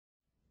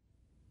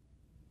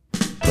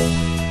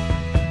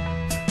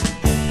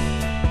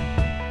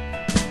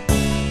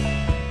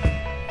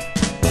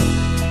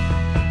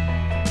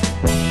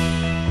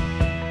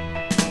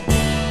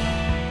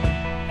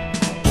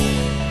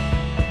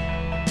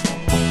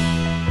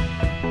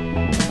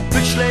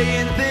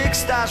slaying big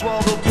stars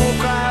while the poor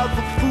cry out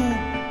for food.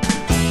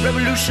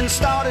 Revolution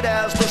started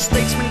as the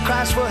statesman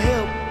cries for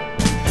help.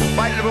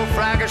 White liberal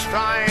flag is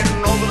flying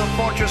over the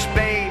fortress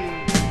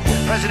Spain.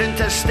 President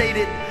has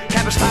stated,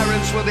 campus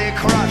tyrants will be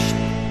crushed.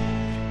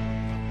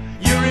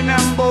 You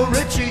remember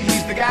Richie,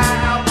 he's the guy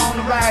out on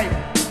the right.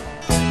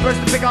 First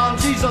to pick on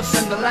Jesus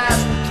and the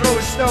last to throw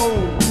a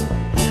stone.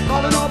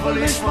 Calling all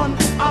policemen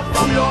up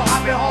from your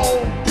happy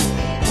home.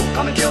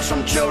 Come and kill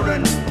some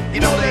children,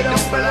 you know they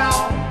don't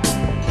belong.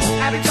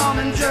 Abby, Tom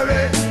and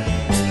Jerry,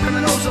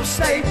 criminals of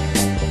state.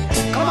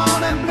 Come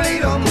on and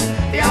bleed them,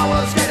 the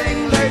hour's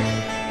getting late.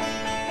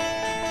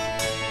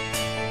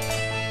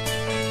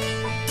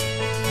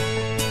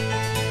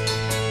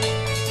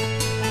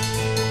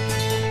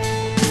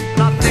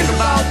 Now think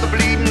about the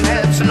bleeding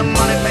heads and the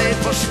money paid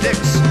for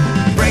sticks.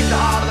 Break the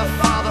heart of the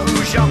father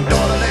whose young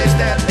daughter lays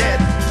there dead.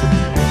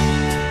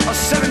 A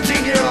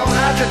 17-year-old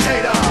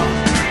agitator,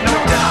 no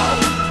doubt.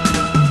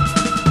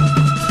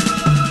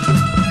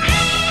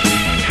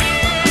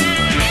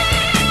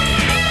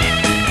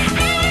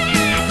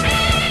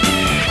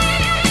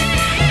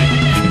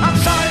 I'm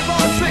sorry for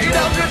the sweet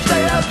elders,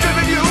 they have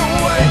driven you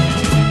away.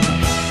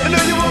 They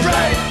knew you were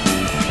right,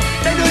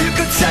 they knew you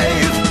could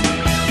save.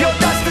 Your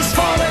dust is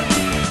falling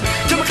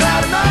to a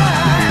cloud of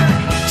mine.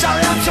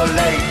 Sorry I'm so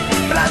late,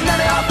 but I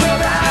never have feel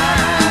behind.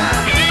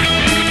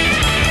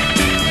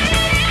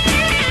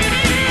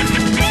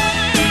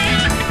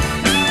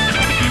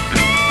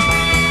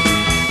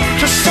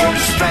 Just so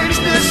the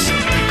strangeness,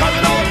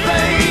 causing all the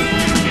pain.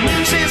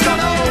 See it's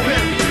gonna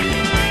open,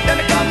 then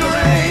it come the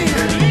rain.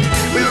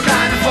 We were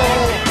grinding for,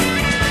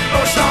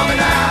 oh stronger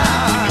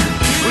now.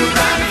 We were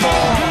grinding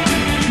for,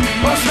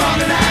 oh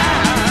stronger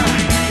now.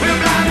 We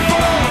were grinding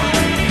for,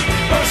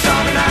 oh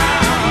stronger now.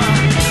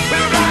 We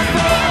were grinding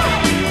for,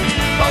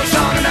 oh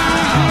stronger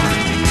now.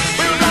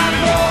 We were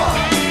grinding for,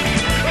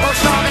 oh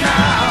stronger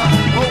now.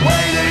 We're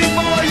waiting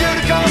for you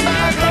to come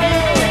back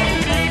home.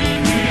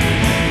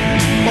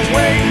 We're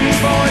waiting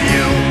for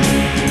you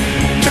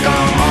to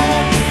come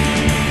home,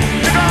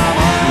 to come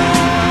home.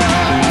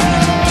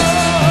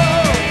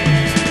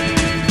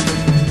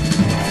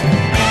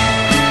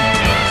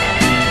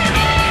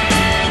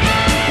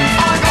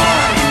 I'm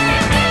going, I'm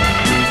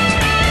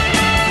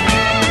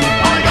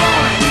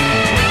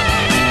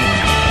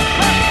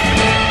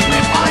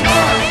going, I'm going, I'm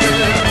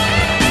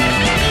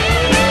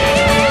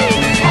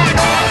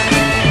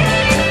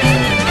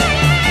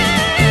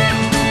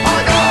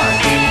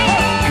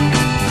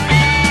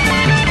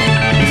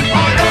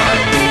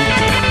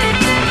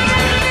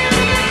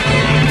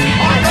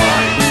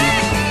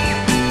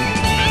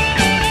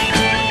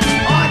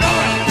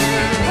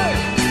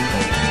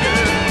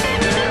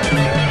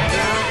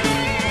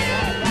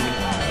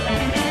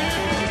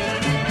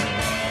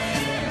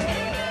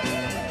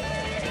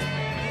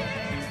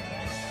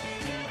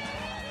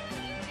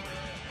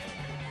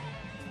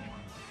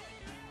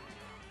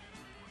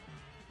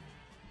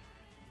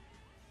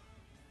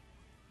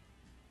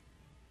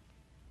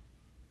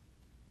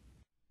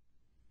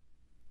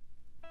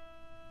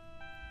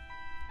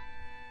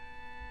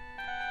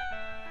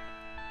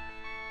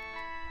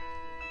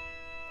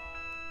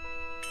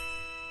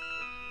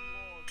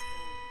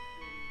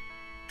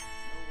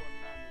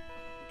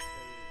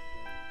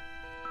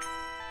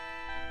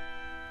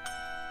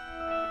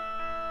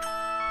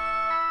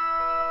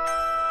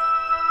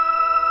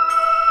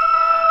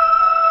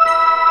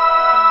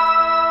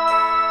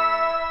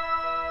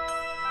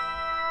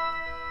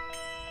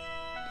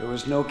There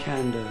was no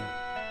candor,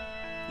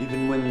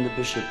 even when the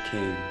bishop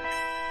came,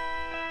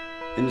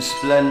 in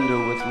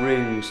splendor with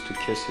rings to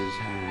kiss his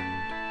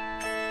hand.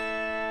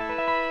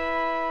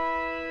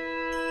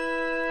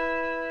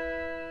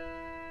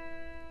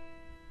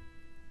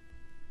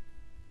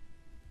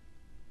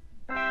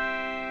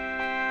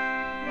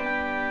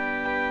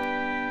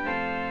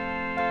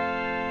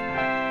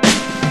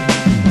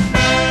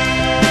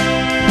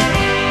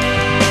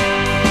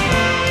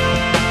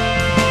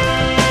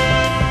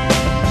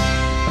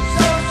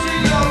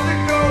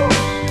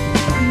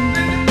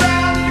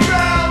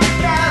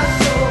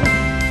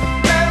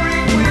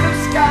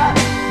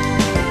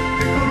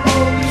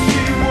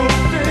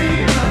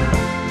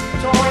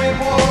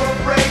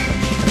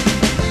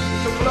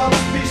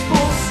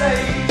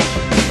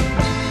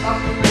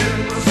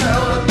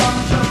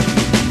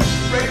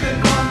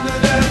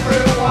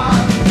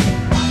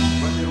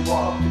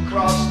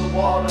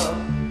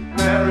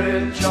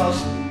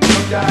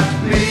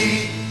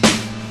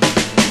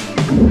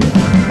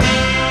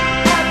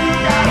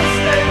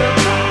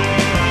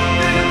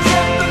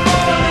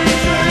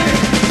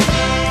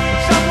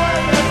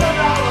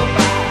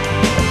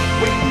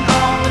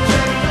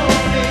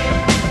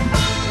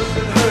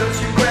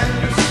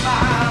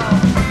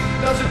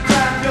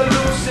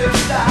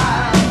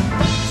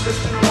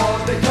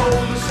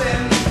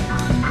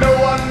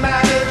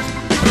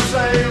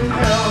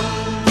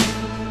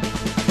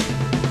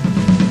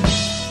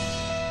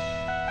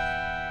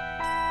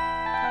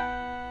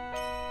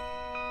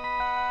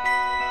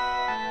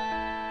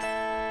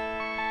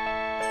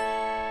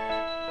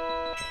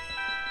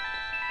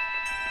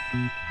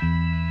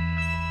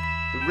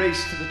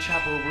 race to the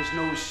chapel was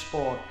no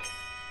sport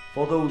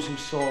for those who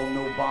saw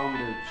no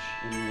bondage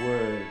in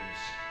words.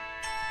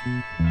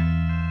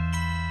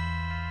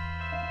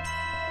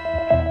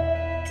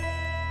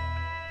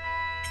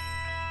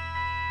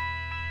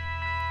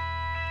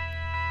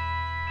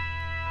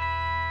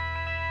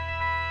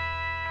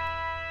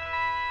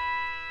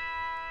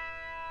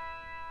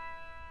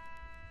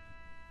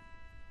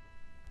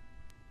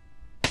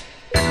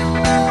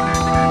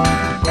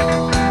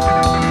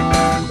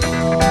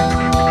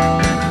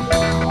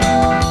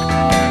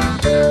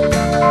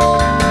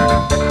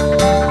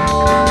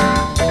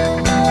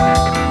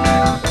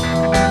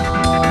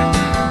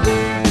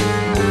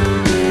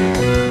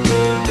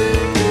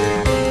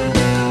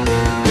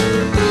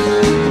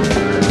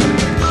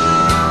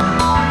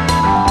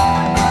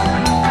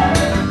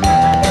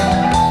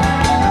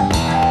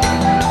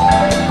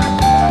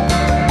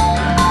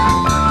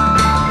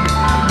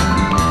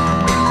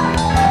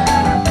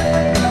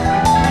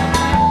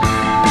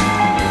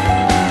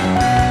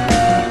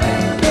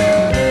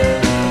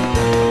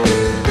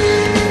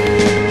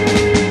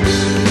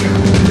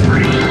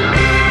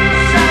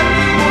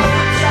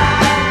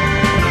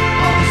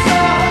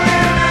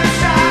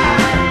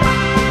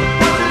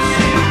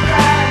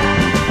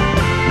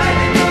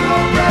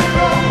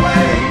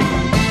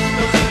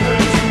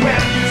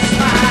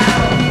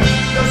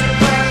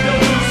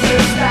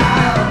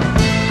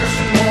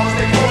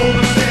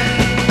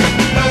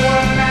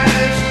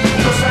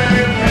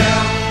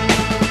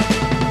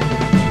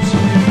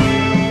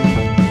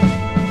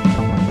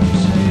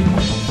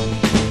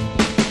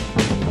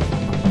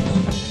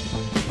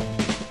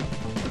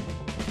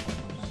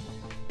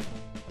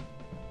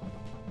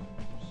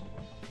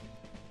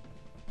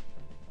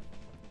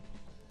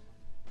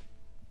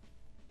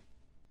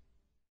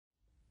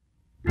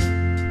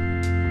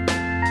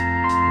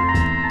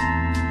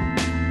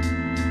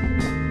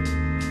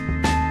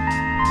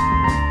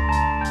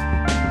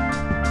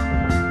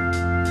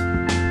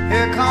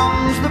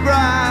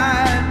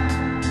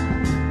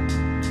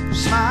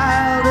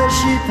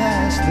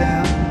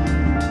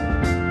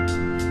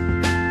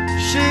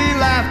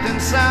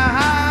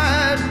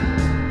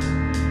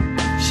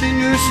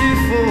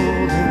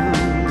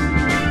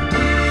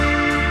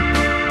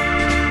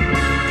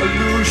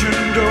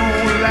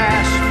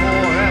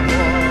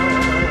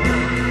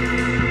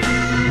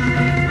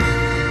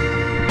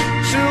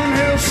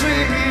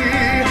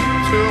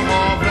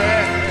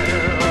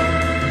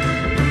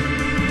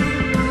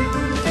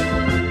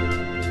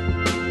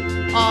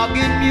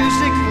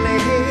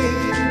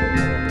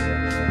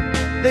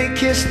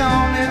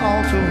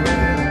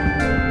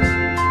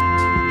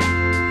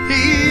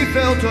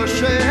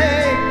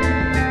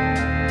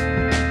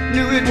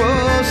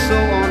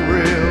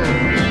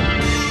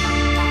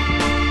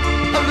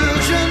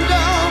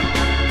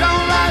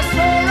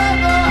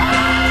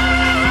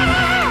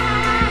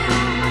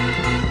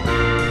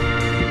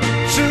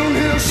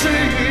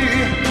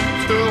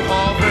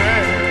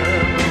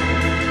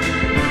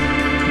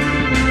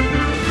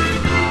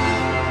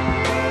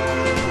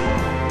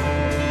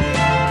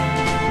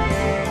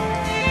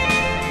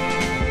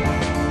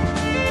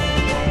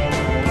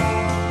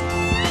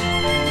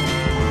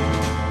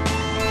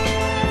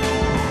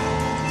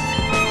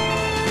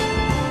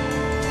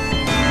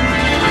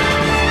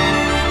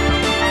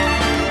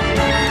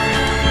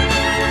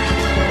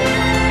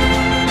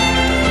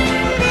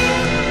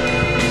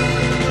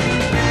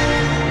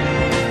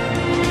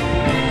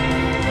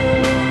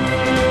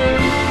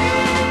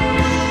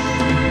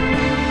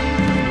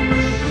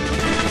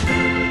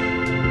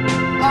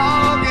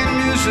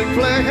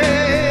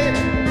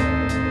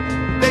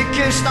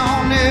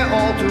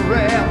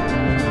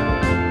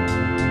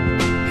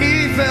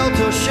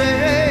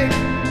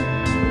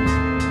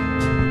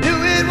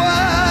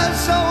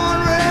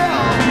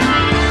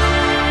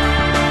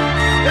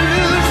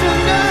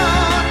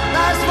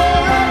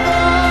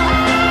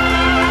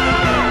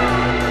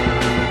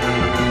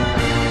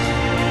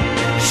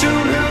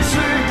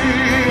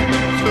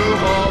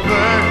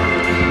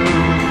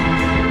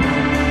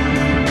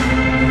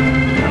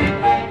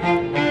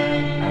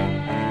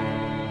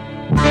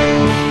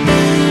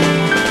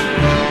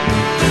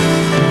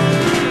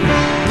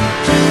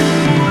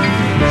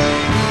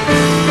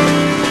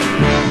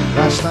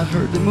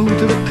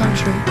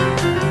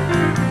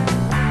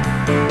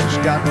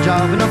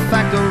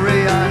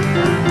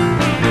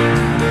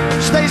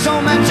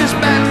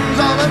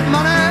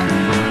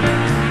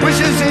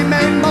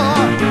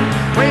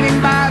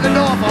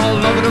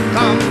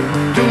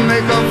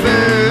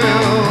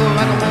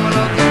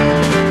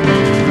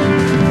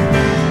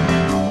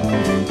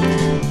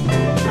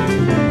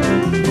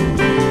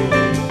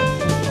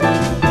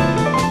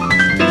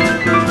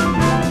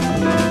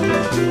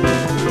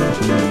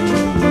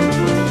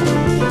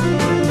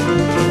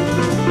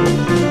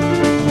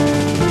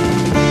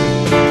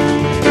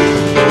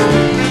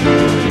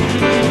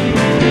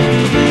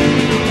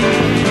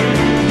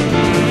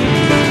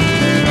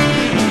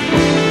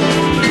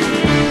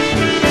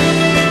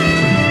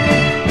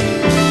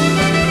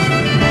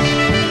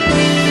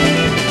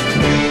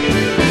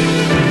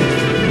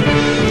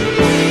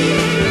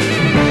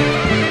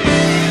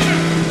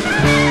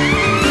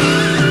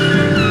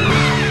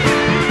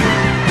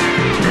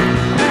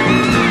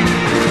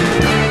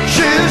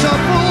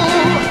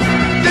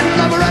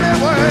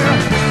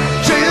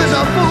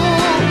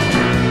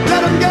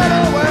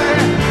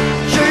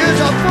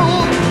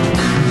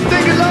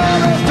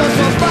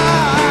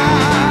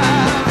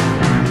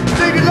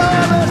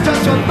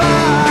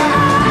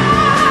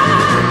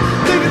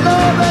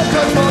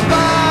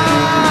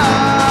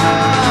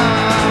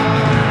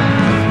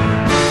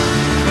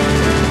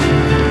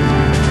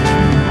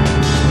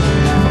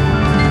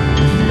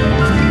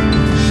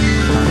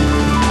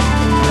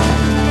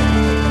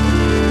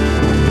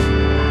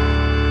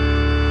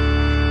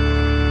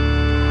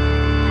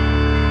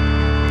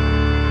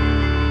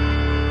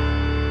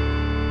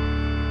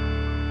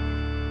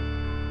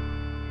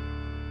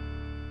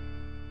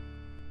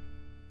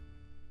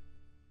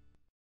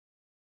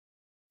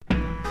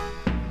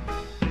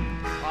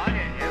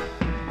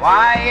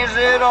 Why is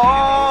it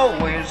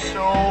always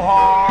so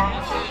hard?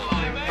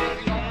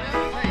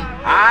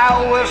 I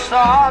always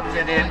thought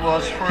that it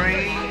was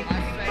free.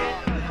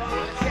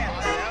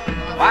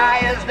 Why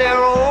is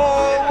there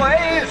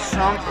always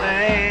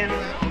something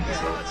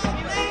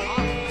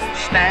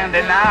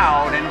standing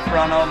out in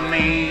front of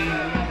me?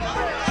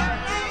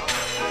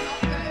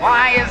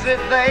 Why is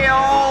it they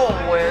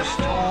always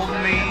told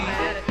me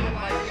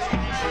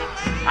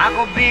I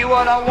could be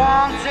what I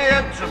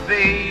wanted to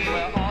be?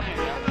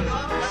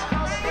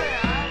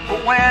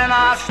 But when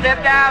I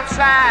stepped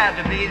outside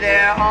to be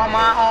there on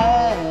my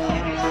own,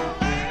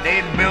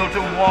 they built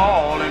a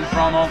wall in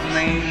front of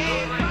me.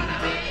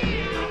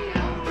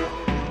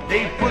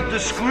 They put the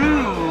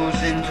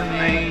screws into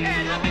me.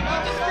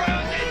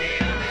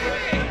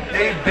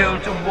 They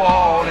built a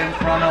wall in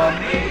front of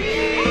me.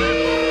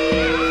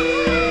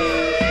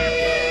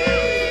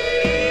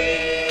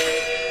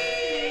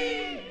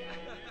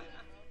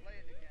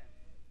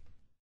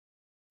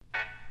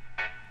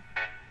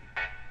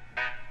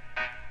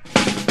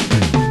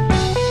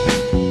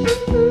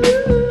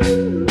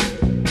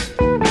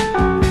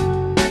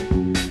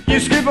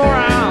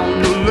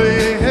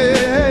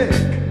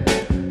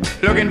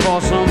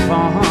 For some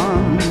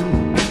fun,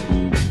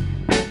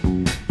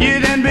 you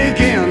then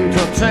begin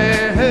to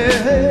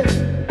take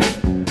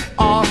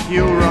off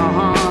your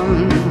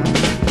run.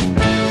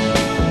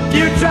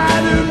 You try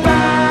to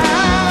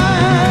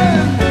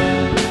find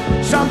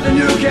something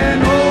you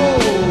can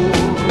hold.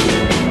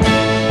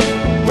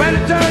 When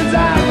it turns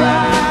out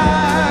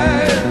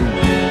right,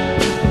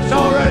 it's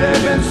already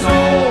been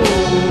sold.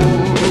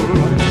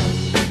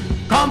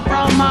 Come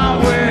from my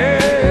way,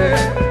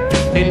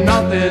 ain't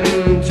nothing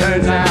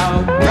turns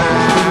out right.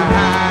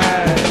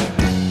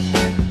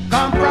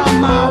 Come from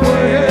my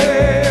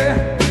way,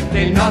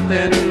 ain't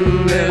nothing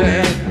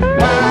really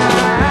right.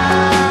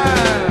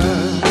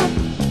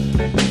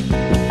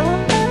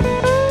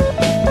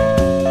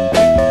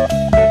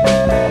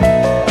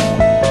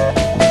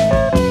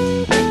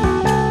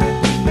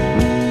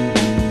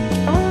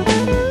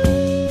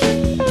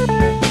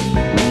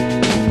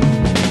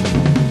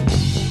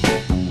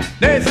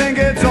 They think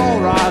it's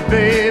alright,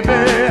 baby.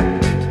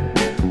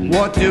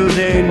 What do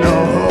they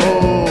know?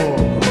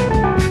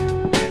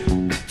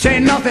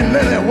 Ain't nothing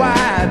Lilly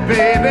White,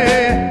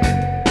 baby,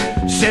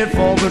 sit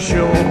for the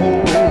show.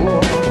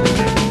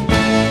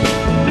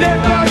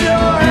 Lift up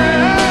your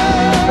head,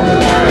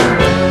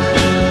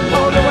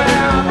 hold it way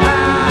up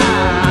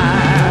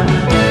high.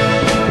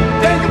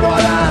 Think of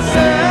what I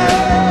said,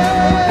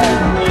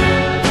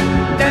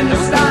 then you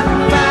start to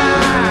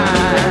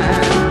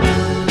find.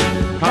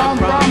 Come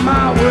from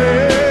my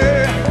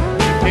way,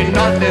 ain't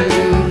nothing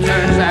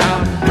turns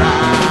out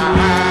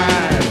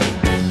right.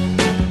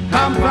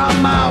 Come from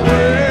my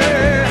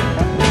way,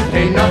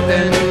 ain't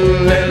nothing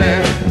Lilly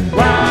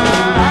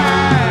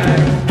White,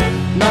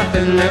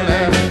 nothing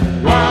Lilly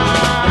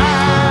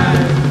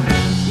White,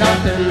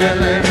 nothing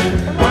Lilly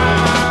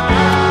White,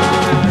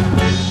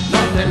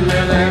 nothing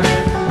Lilly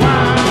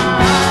White.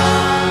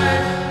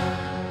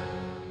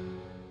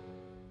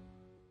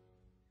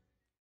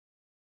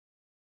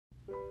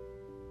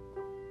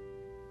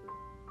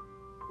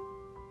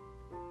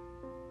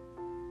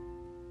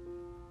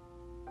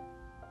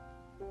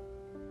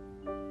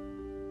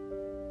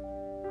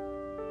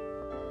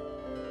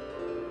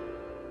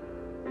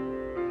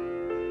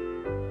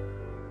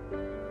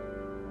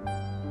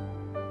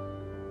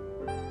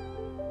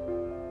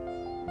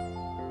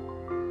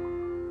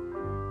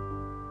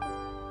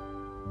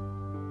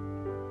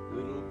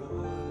 Little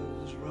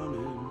boys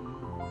running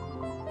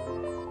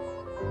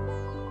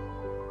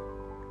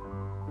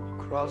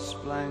across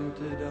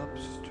blanketed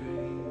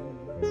upstream,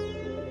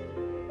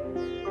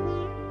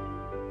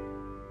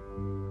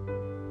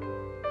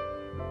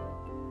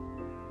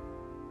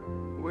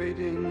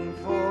 waiting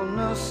for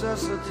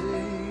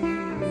necessity.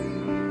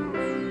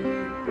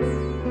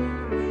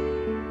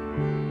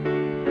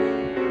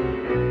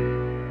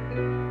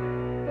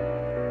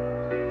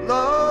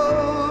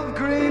 Love,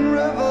 green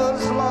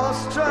rivers,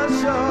 lost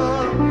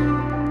treasure.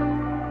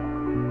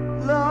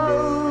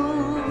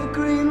 Love,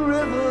 green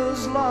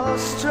rivers,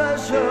 lost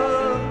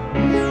treasure.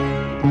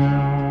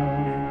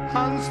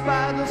 Hunts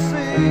by the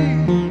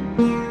sea,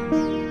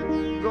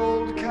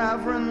 gold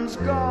caverns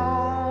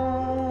gone.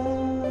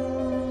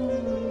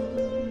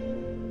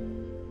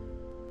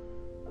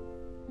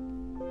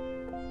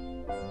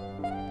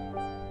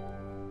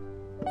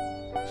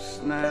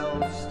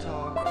 Snails'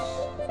 talks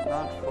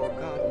not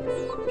forgotten,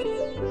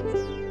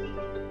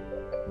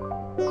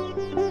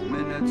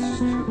 minutes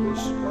to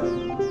bushman,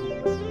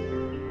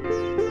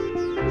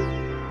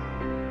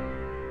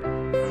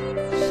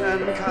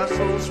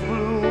 sandcastles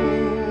blue,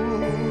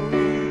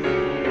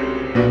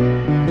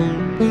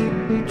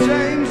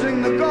 changing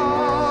the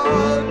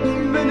guard,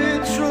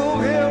 miniature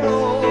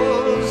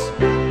heroes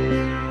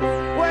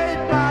wait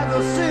by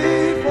the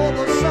sea for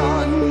the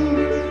sun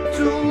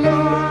to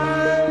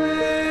light,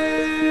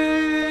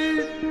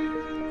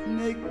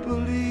 make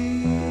believe.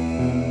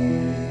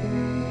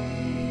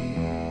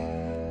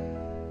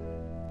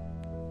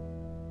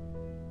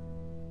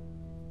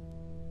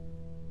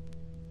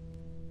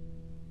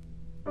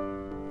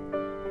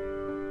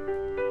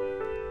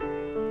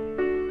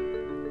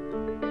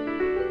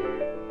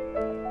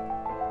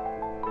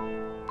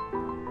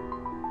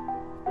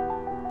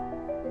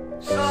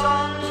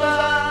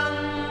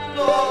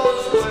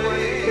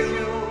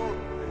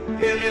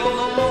 into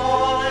the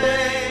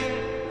morning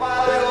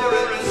while you're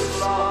in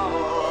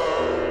slumber.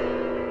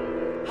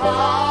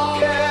 How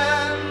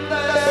can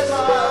they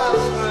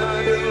master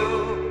you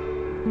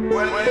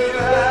when you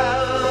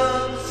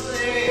haven't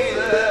seen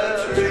their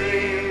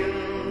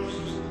dreams?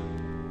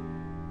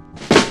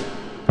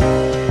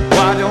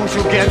 Why don't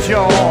you get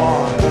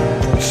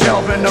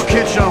yourself in the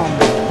kitchen?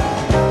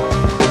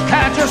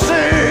 Can't you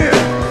see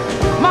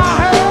my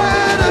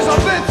head is a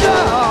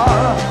picture?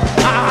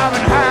 I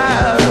haven't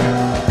had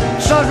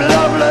such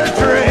lovely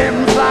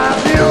dreams as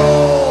you.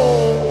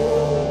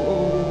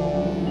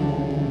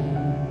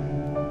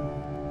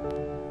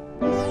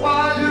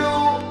 While you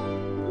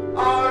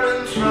are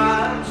in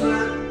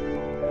transit,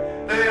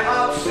 they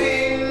have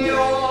seen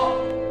your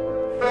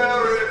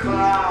fairy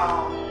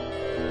clown.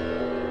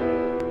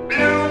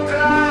 Blue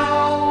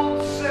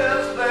clouds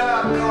is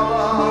their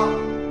color,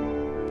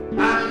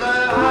 and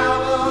they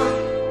haven't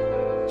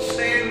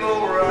seen the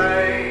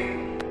rain.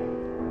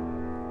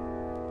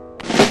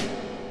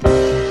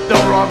 The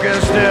rug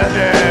is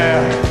dirty,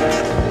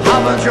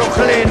 haven't you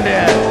cleaned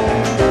it?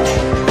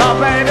 The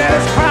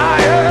baby's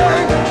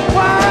crying,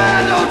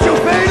 why don't you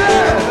feed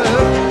it?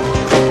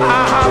 I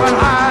haven't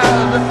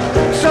had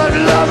such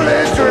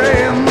lovely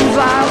dreams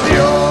as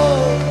you.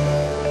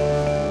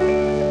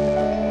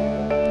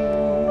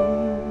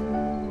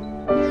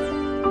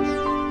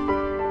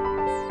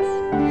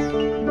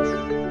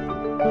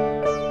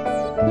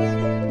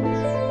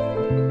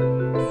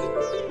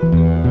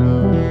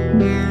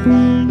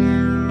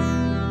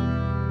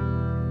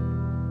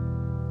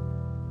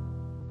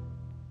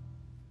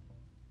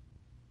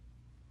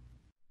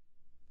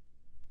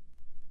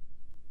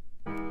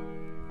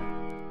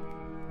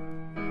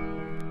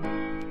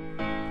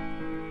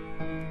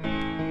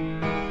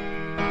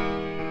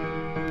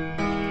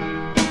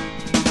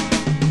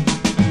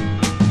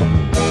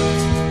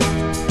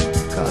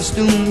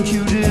 Costume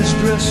cuties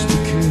dressed to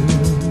kill.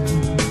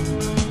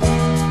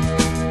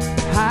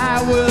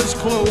 High wears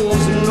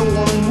clothes and no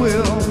one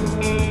will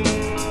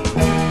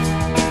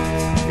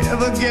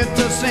ever get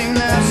to sing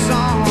their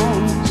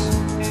songs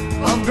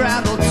of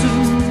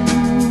gratitude.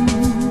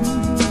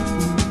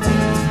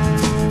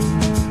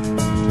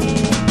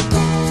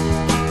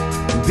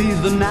 Be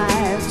the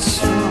night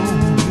strong.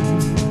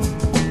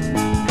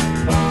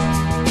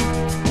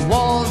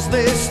 Wars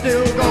they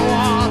still go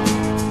on,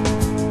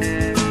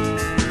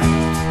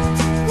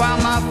 while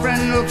my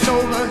friend looks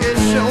over his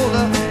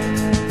shoulder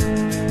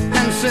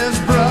and says,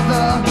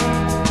 brother,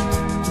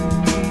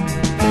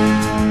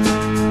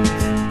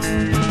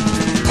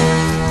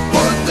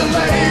 would the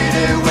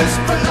lady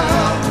whisper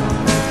love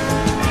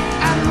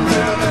and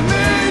really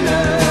mean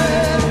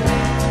it?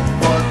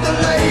 Would the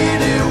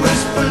lady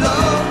whisper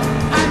love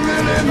and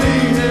really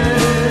mean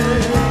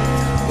it?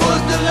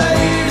 Would the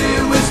lady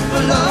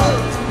whisper love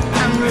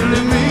and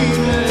really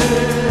mean it?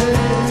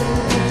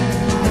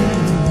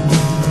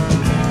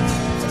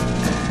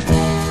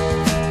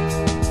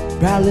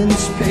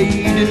 Balance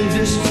paid in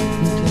distant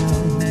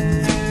town.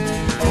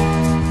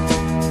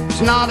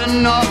 It's not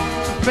enough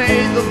to pay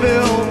the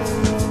bill.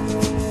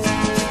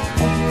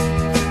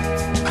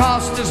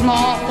 Cost is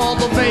more for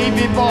the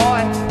baby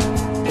boy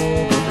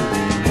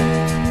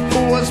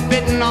who was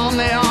bitten on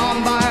the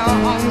arm by a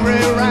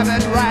hungry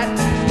rabbit rat.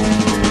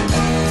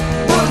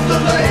 Would the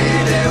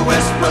lady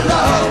whisper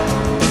love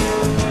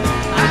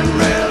and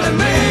really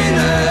mean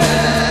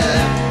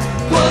it?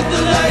 Would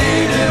the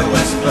lady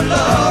whisper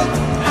love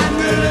and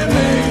really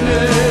mean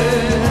it?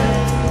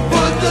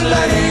 Would the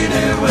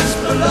lady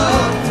whisper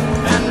love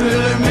and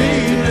really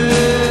mean it?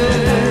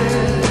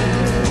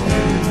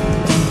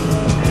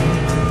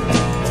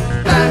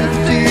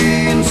 Vanity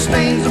and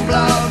stains of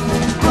blood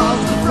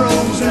cause the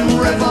frozen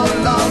river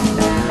love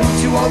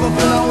to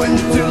overflow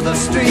into the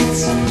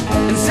streets.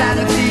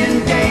 Insanity and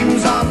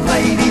games are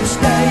played each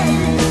day.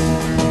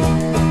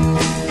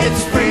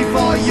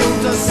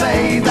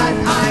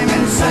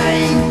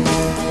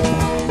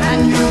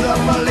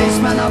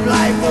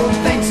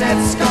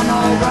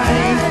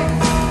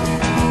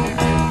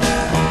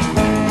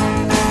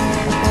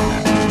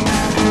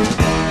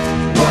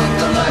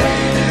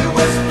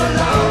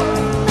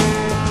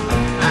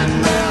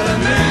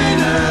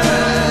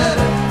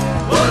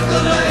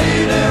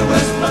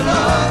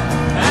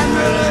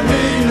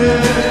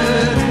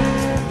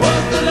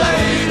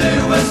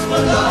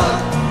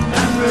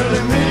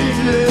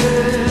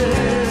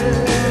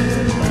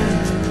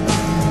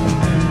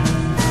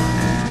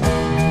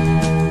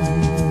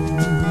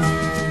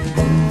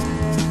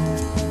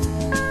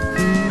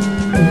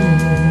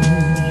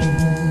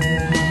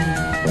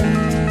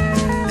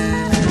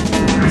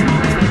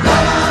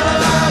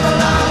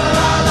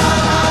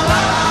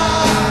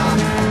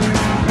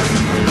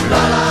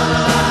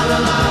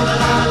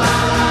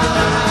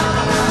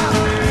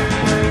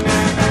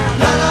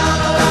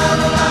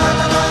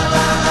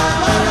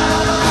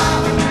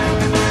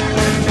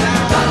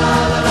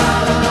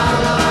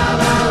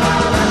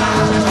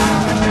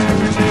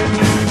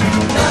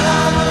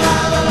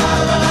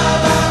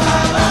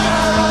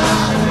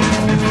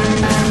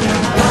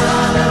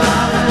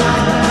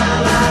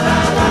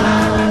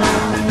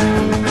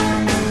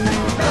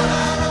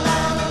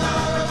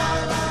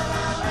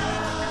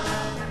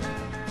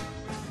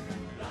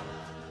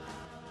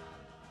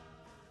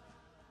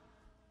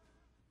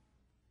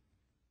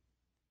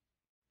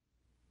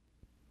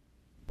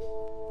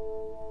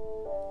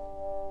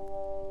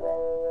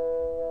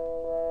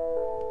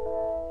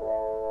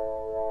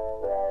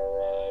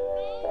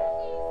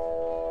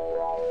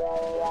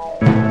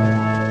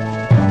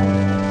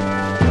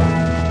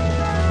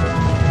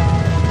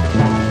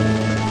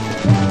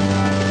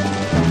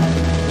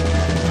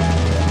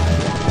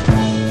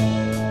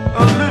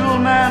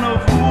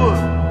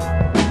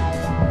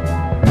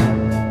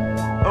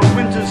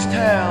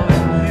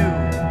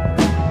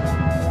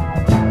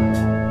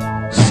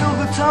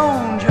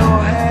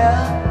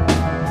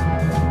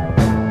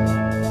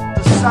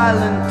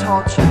 silent,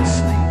 tortured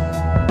sleep.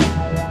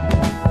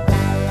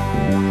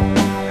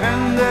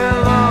 And they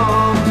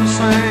love to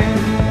sing,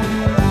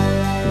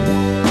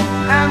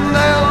 and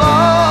they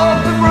love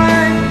to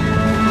bring,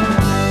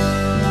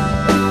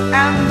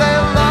 and they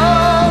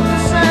love to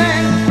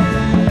sing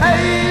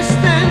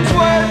Hastings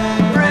word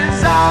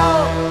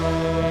resolve.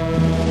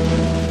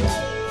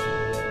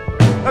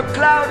 A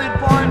clouded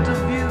point of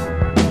view,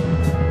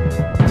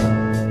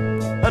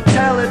 a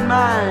tellid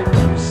mind,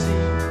 you see.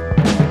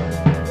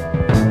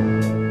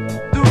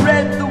 The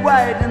red, the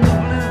white, and the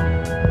blue.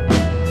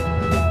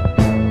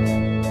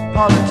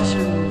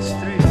 Politicians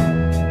three.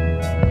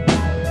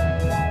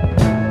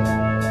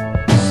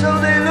 So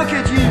they look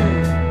at you.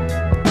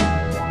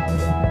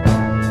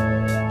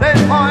 They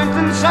point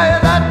and say,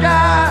 that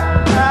guy.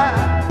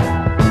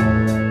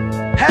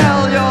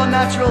 Hell, your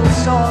natural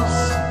source.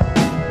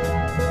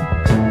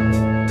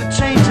 The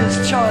changes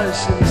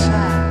choice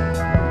inside.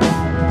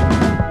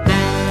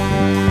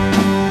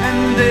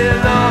 They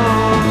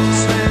love to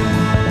sing,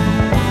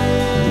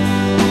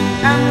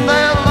 and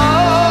they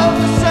love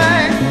to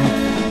sing,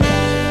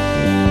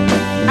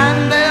 and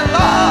they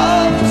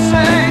love to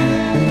sing,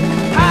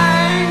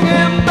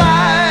 hanging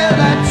by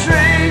that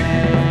tree.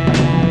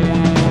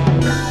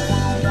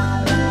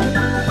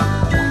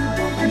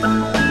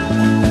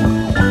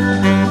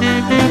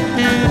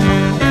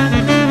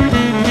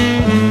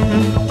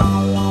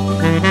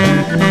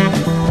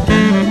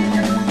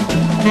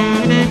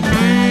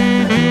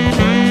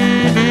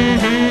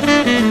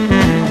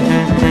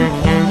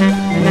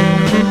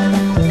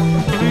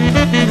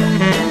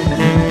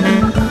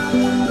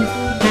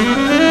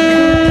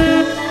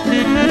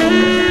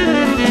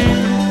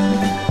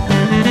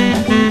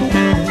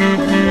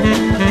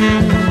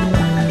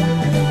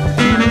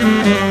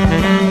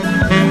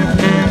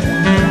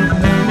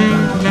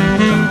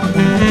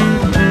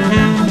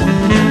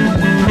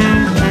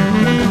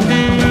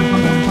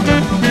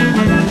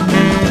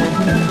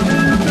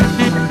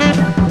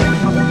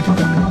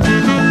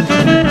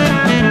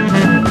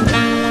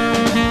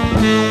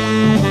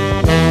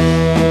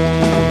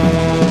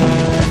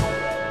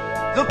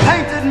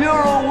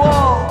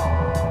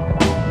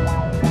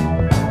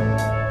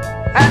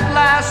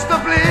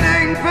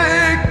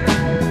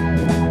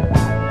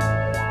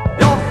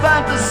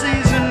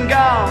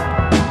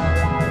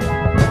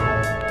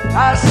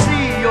 I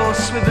see your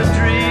swithered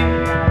dream,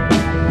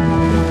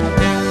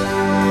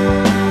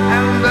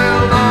 and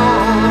they'll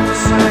love to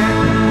sing,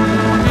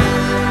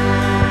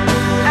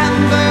 and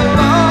they'll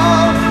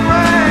love to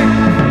bring,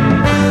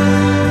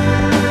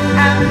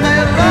 and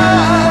they'll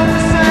love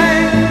to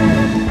sing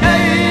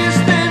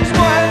Hastings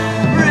word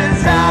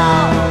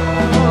resolve.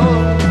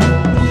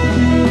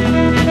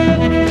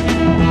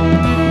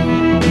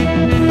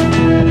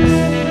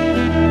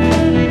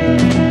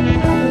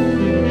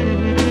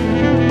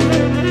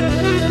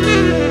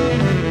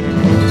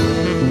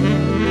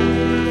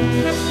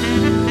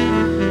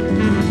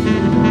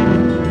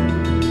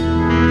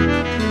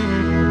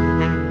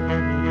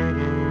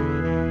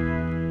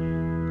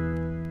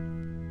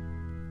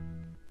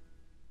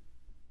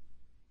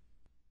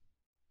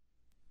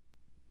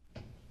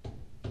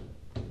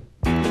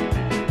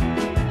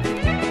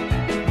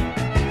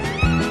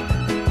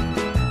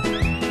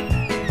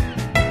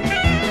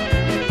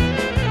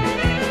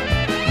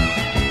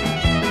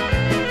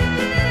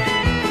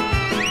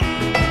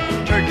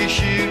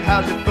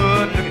 How's it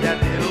foot? Look at that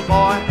little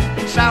boy.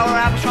 Sour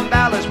apples from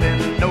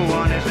Ballasbin, no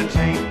one is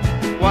insane.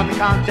 Won the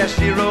contest,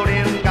 he rode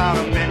in, got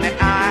him in the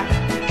eye.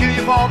 Kill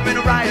your father in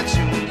a riot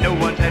soon, no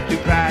one's left to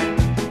cry.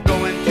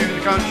 Going to the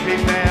country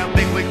fair,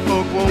 big wig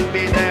folk won't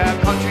be there.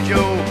 Country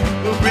Joe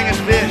will bring us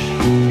fish.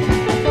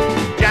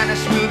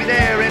 Janice will be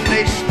there and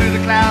lace through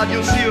the cloud.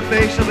 You'll see the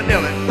face of a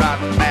Dylan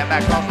driving mad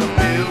back across the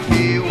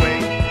Milky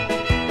Way.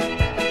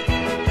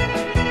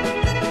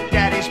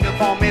 Daddy's milk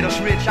farm made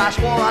us rich, I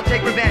swore I'd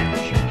take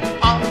revenge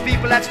on the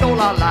people that stole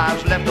our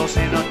lives, left us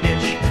in a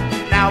ditch.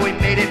 Now we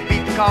made it,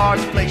 beat the cards,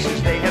 places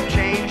they have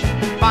changed.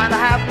 Find I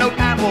have no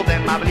time for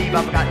them, I believe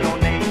I forgot your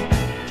name.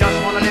 Just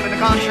wanna live in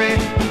the country,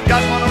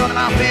 just wanna run in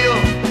my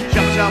field.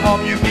 Shut myself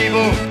off you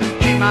people,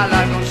 keep my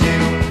life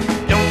concealed.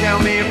 Don't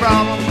tell me your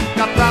problems,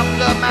 got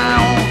problems of my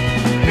own.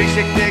 3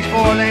 sick pigs,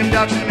 4 lame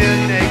ducks, and a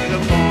million acres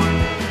of corn.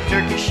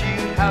 Turkey shoot,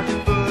 how's it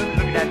foot?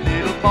 Look at that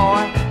little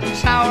boy.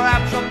 Sour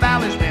apples from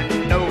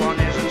Ballasbin, no one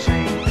is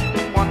insane.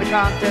 Won the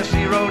contest,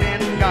 he rode in,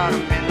 got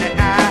him in the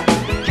eye.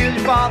 Killed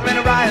your father in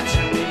a riot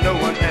soon, no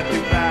one's left to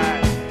cry.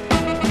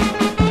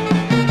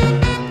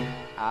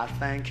 I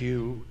thank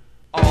you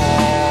all.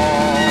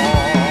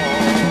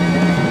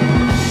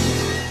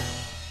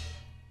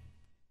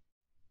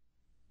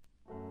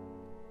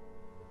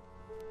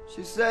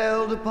 She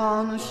sailed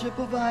upon a ship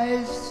of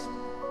ice,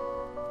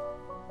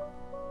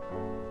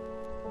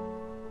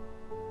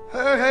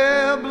 her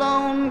hair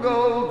blown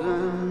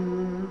golden.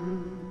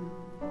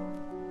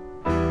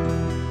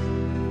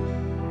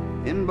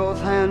 In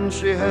both hands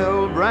she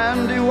held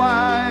brandy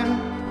wine,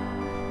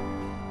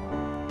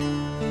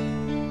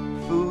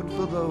 food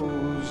for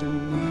those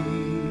in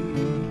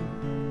need.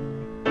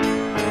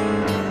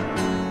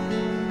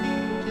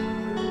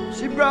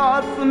 She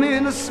brought for me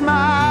the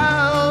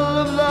smile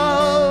of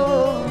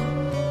love.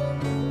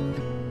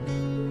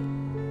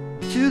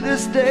 To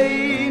this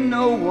day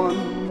no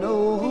one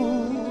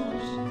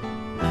knows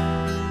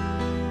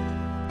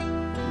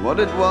what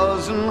it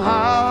was and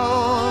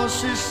how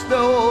she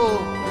stole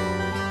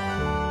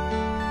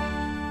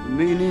the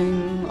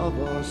meaning of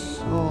our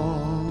song.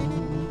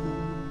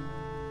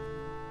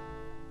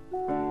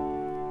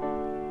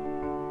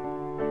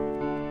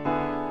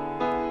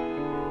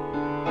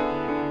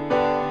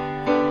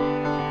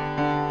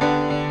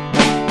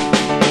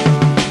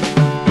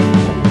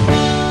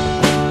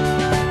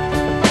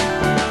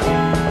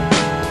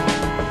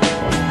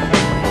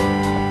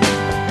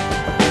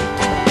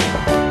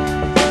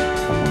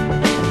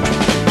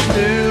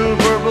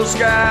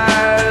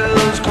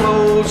 Skies,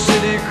 closed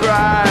city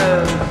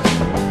cries.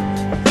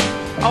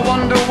 I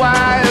wonder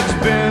why it's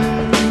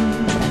been.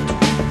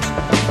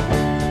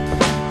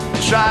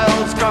 The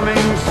child's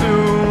coming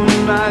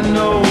soon, I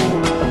know.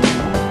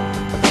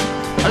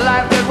 A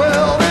life that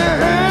will be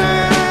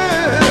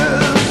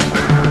his.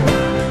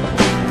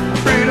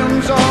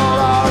 Freedom's all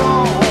our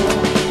own.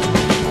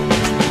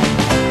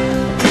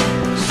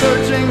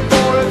 Searching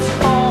for its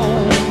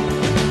home.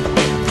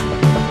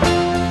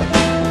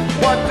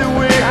 What do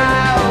we have?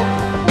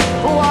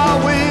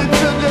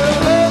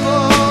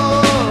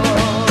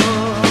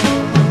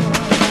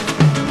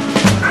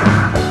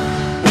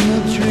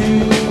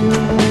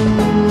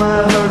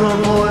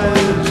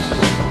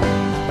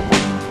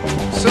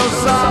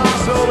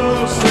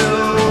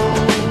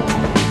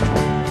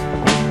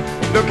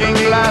 Looking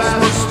glass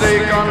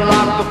mistake,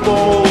 unlock the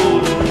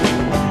fold,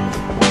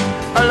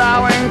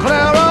 allowing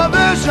clearer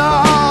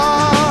vision.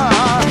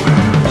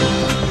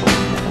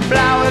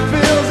 Flowered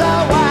fields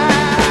are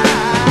wide,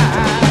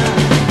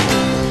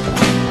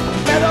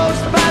 meadows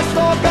past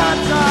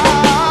forgotten.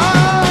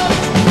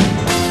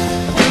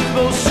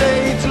 Youthful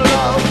shades,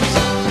 loves,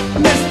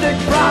 mystic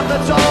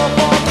prophets, all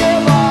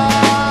forgiven.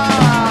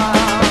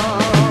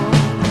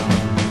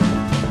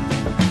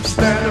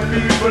 Stand the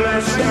people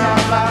and sing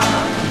out loud.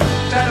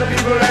 Stand the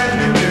people and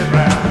you be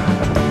proud.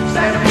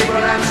 Stand the people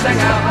and sing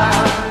out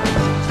loud.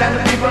 Stand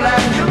the people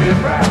and you be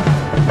proud.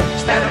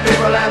 Stand the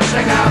people and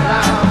sing out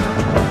loud.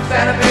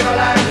 Stand the people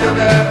and you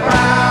be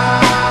proud.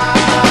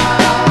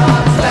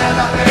 Stand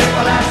the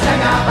people and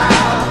sing out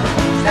loud.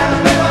 Stand the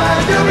people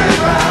and you be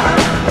proud.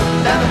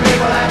 Stand the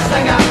people and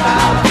sing out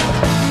loud.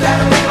 Stand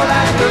the people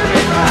and you be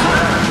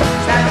proud.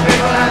 Stand the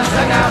people and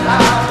sing out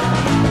loud.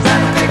 Stand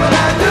the people and you be proud. Stand the people and sing out loud. Stand the people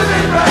and you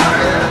be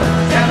proud.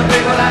 Stand the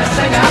people and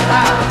sing out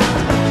loud.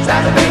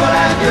 Stand the people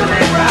and you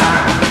be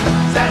proud.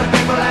 Stand the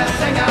people and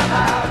sing out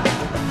loud.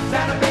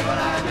 Stand the people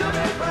and you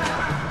be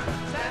proud.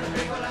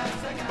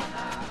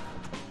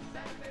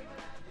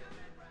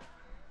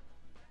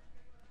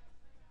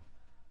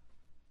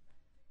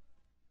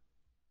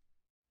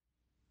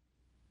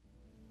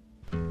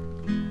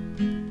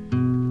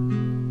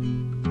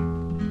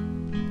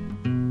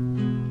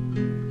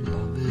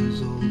 Love is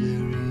all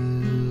there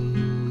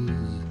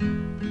is.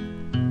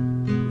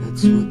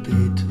 That's what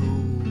they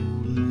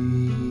told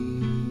me.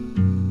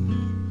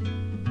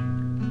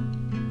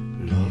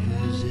 Love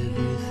is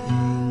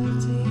everything.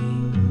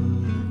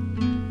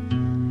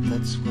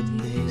 That's what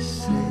they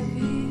say.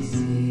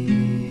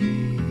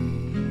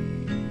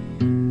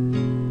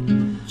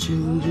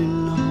 Children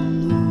on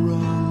the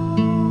run,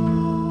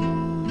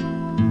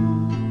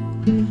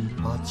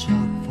 watch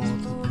out for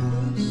the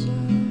guns.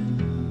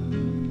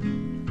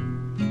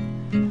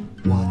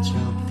 Watch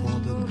out for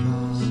the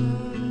guns.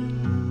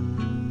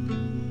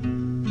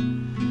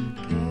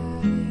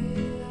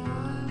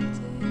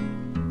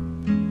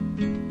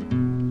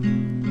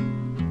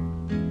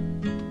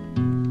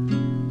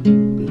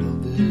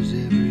 Love is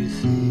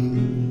everything.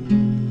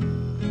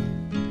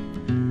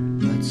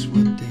 That's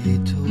what they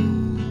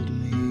told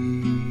me.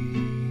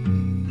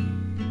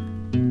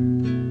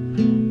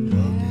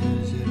 Love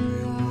is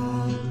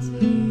everyone.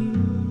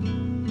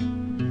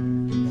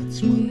 That's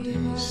what they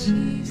say.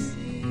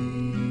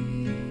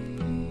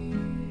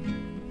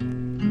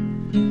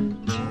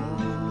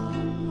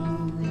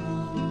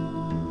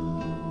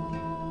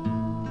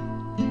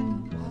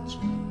 Watch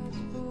out for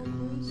the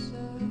guns.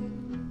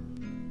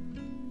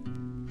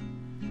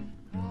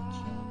 Watch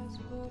out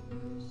for the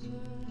guns.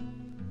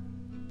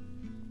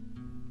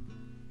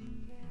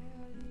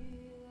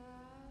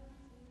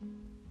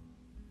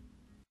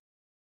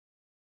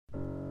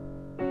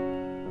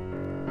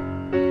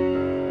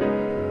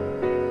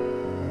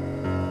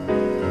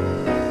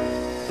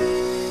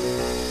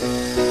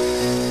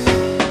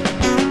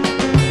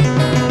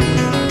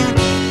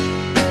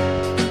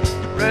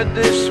 Read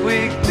this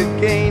week the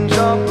gains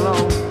are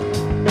blown.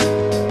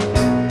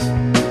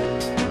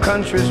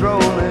 Country's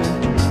rolling,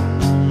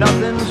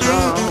 nothing's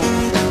wrong.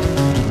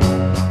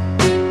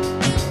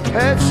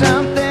 Heard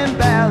something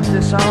about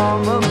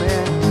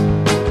disarmament.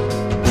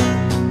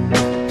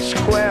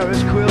 Square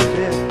is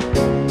quilted,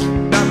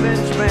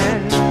 nothing's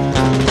been.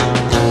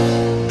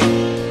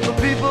 For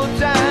people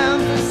time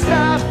to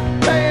stop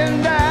laying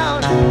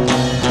down.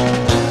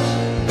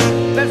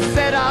 Let's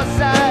set our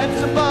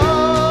sights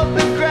above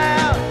the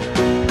ground.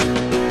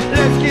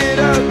 Let's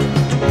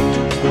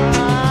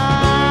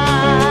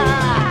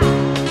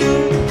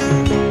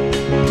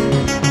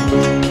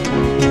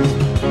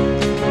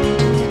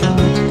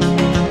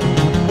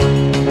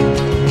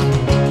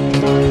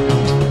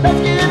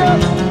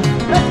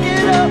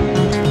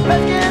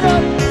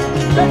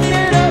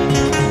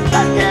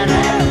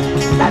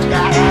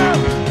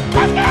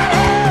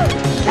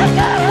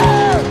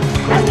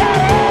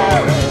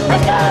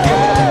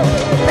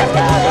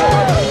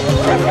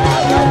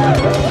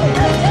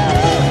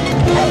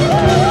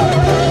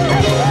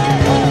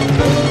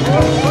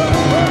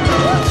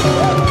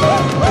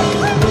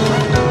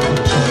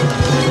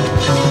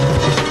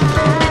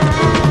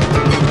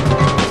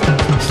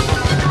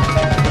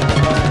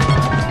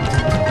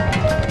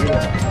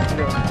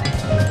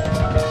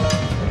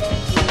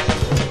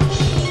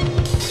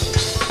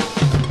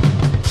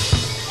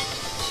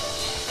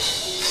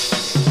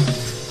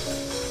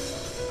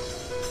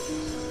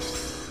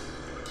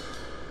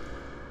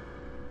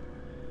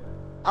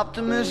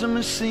communism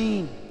is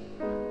seen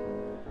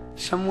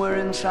somewhere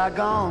in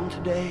Saigon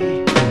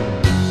today.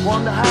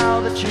 Wonder how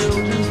the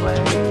children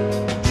play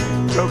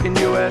broken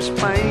US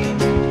plane.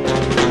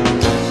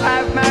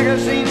 Life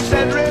magazine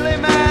said, really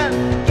man,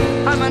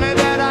 how many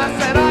dead? I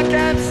said I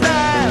can't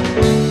stand.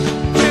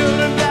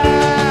 Children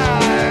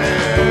die.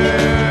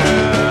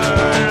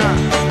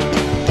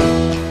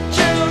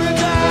 Children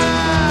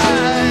die.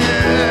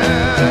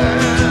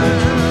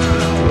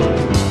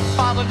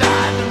 Father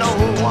died and no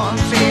one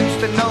seems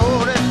to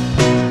notice.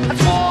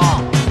 That's war.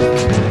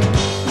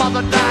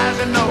 Mother dies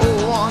and no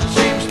one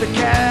seems to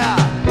care.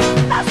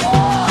 That's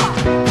war.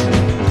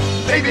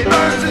 Baby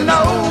burns and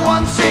no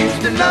one seems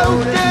to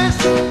notice.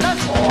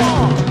 That's war.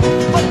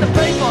 But the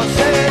paper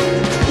said,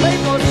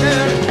 paper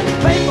said,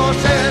 paper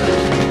said,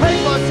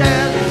 paper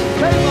said,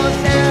 paper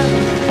said,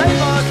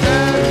 paper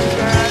said.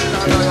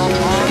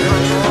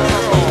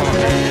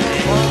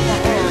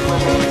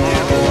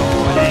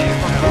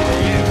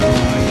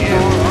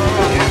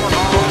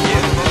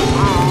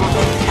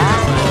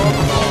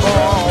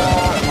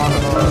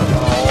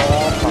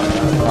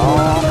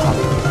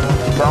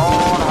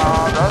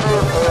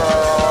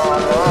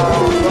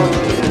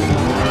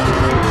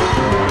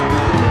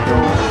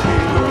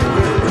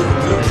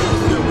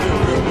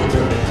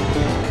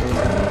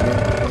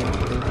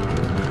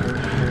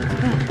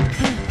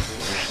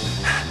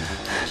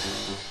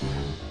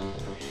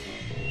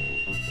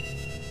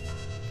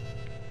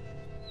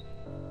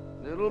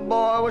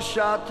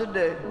 Shot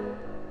today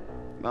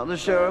by the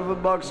sheriff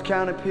of Bucks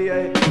County,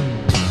 PA.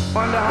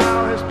 Wonder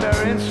how his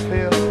parents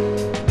feel.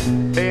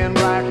 Being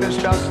black is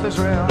just as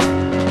real.